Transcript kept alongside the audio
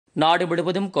நாடு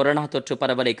முழுவதும் கொரோனா தொற்று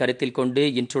பரவலை கருத்தில் கொண்டு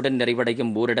இன்றுடன் நிறைவடையும்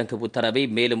ஊரடங்கு உத்தரவை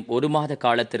மேலும் 1 மாத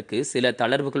காலத்திற்கு சில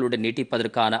தளர்வுகளுடன்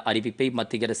நீட்டிப்பதற்கான அறிவிப்பை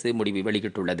மத்திய அரசு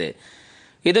வெளியிட்டுள்ளது.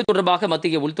 இது தொடர்பாக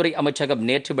மத்திய உள்துறை அமைச்சகம்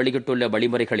நேற்று வெளியிட்டுள்ள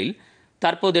வழிமுறைகளில்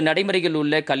தற்போது நடைமுறையில்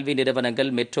உள்ள கல்வி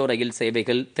நிறுவனங்கள், மெட்ரோ ரயில்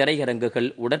சேவைகள், திரையரங்குகள்,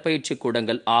 உடற்பயிற்சி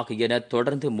கூடங்கள் ஆகியன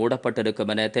தொடர்ந்து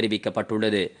மூடப்பட்டிருக்கும் என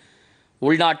தெரிவிக்கப்பட்டுள்ளது.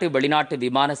 உள்நாட்டு, வெளிநாட்டு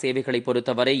விமான சேவைகளை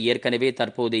பொறுத்தவரை ஏற்கனவே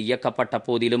தற்போது இயக்கப்பட்ட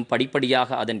போதிலும் படிப்படியாக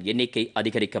அதன் எண்ணிக்கை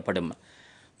அதிகரிக்கப்படும்.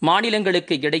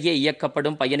 மாநிலங்களுக்கு இடையே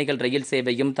இயக்கப்படும் பயணிகள் ரயில்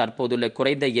சேவையும் தற்போதுள்ள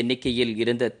குறைந்த எண்ணிக்கையில்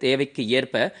இருந்த தேவைக்கு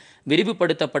ஏற்ப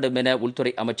விரிவுபடுத்தப்படும் என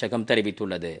உள்துறை அமைச்சகம்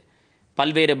தெரிவித்துள்ளது.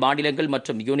 பல்வேறு மாநிலங்கள்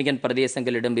மற்றும் யூனியன்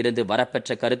பிரதேசங்களிடம் இருந்து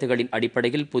வரப்பெற்ற கருத்துகளின்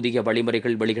அடிப்படையில் புதிய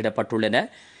வழிமுறைகள் வெளியிடப்பட்டுள்ளன.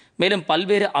 மேலும்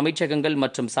பல்வேறு அமைச்சகங்கள்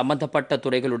மற்றும் சம்பந்தப்பட்ட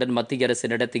துறைகளுடன் மத்திய அரசு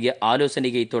நடத்திய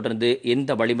ஆலோசனையை தொடர்ந்து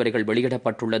இந்த வழிமுறைகள்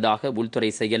வெளியிடப்பட்டுள்ளதாக உள்துறை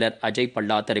செயலர் அஜய்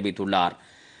பல்லா தெரிவித்துள்ளார்.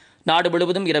 நாடு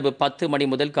முழுவதும் இரவு 10 மணி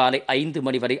முதல் காலை 5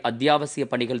 மணி வரை அத்தியாவசிய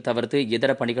பணிகள் தவிர்த்து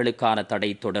இதர பணிகளுக்கான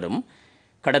தடை தொடரும்.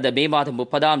 கடந்த மே மாதம்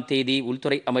 30ஆம் தேதி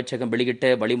உள்துறை அமைச்சகம்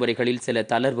வெளியிட்ட வழிமுறைகளில் சில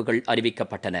தளர்வுகள்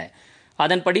அறிவிக்கப்பட்டன.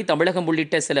 அதன்படி தமிழகம்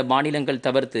உள்ளிட்ட சில மாநிலங்கள்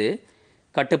தவிர்த்து,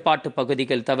 கட்டுப்பாட்டு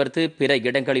பகுதிகள் தவிர்த்து பிற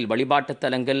இடங்களில் வழிபாட்டுத்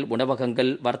தலங்கள்,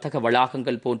 உணவகங்கள், வர்த்தக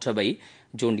வளாகங்கள் போன்றவை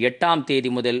ஜூன் 8ஆம் தேதி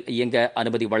முதல் இயங்க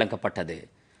அனுமதி வழங்கப்பட்டது.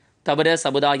 தவிர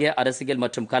சமுதாய, அரசியல்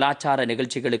மற்றும் கலாச்சார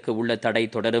நிகழ்ச்சிகளுக்கு உள்ள தடை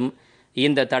தொடரும்.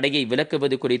 இந்த தடையை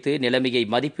விலக்குவது குறித்து நிலைமையை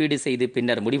மதிப்பீடு செய்து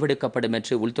பின்னர் முடிவெடுக்கப்படும்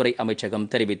என்று உள்துறை அமைச்சகம்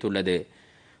தெரிவித்துள்ளது.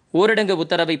 ஊரடங்கு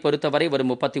உத்தரவை பொறுத்தவரை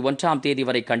வரும் 31ஆம் தேதி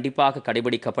வரை கண்டிப்பாக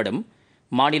கடைபிடிக்கப்படும்.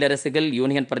 மாநில அரசுகள்,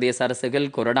 யூனியன் பிரதேச அரசுகள்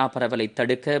கொரோனா பரவலை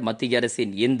தடுக்க மத்திய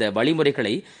அரசின் இந்த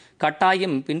வழிமுறைகளை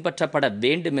கட்டாயம் பின்பற்றப்பட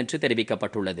வேண்டும் என்று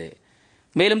தெரிவிக்கப்பட்டுள்ளது.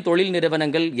 மேலும் தொழில்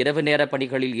நிறுவனங்கள், இரவு நேர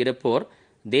பணிகளில் இருப்போர்,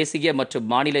 தேசிய மற்றும்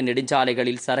மாநில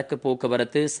நெடுஞ்சாலைகளில் சரக்கு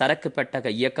போக்குவரத்து, சரக்கு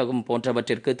பெட்டக இயக்ககம்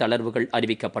போன்றவற்றிற்கு தளர்வுகள்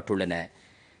அறிவிக்கப்பட்டுள்ளன.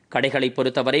 கடைகளை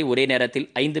பொறுத்தவரை ஒரே நேரத்தில்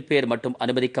 5 பேர் மட்டும்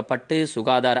அனுமதிக்கப்பட்டு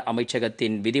சுகாதார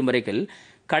அமைச்சகத்தின் விதிமுறைகள்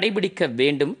கடைபிடிக்க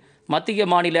வேண்டும். மத்திய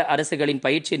மாநில அரசுகளின்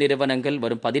பயிற்சி நிறுவனங்கள்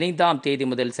வரும் 15ஆம் தேதி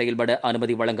முதல் செயல்பட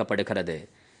அனுமதி வழங்கப்படுகிறது.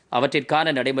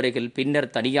 அவற்றிற்கான நடைமுறைகள் பின்னர்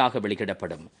தனியாக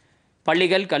வெளியிடப்படும்.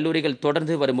 பள்ளிகள், கல்லூரிகள்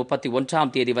தொடர்ந்து வரும்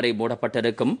 31ஆம் தேதி வரை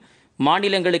மூடப்பட்டிருக்கும்.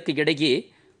 மாநிலங்களுக்கு இடையே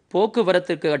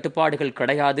போக்குவரத்திற்கு கட்டுப்பாடுகள்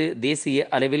கிடையாது. தேசிய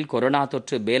அளவில் கொரோனா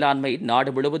தொற்று மேலாண்மை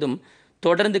நாடு முழுவதும்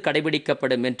தொடர்ந்து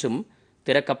கடைபிடிக்கப்படும் என்றும்,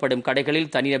 திறக்கப்படும்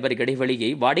கடைகளில் தனிநபர்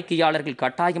இடைவெளியை வாடிக்கையாளர்கள்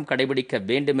கட்டாயம் கடைபிடிக்க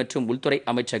வேண்டும் என்றும் உள்துறை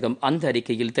அமைச்சகம் அந்த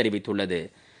அறிக்கையில் தெரிவித்துள்ளது.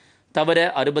 தவிர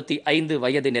 65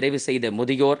 வயது நிறைவு செய்த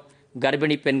முதியோர்,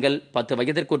 கர்ப்பிணி பெண்கள், 10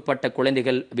 வயதிற்குட்பட்ட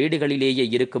குழந்தைகள் வீடுகளிலேயே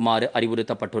இருக்குமாறு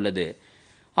அறிவுறுத்தப்பட்டுள்ளது.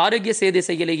 ஆரோக்கிய சேது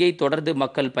செயலியை தொடர்ந்து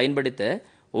மக்கள் பயன்படுத்த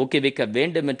ஊக்குவிக்க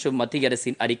வேண்டும் என்றும் மத்திய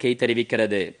அரசின் அறிக்கை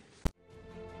தெரிவிக்கிறது.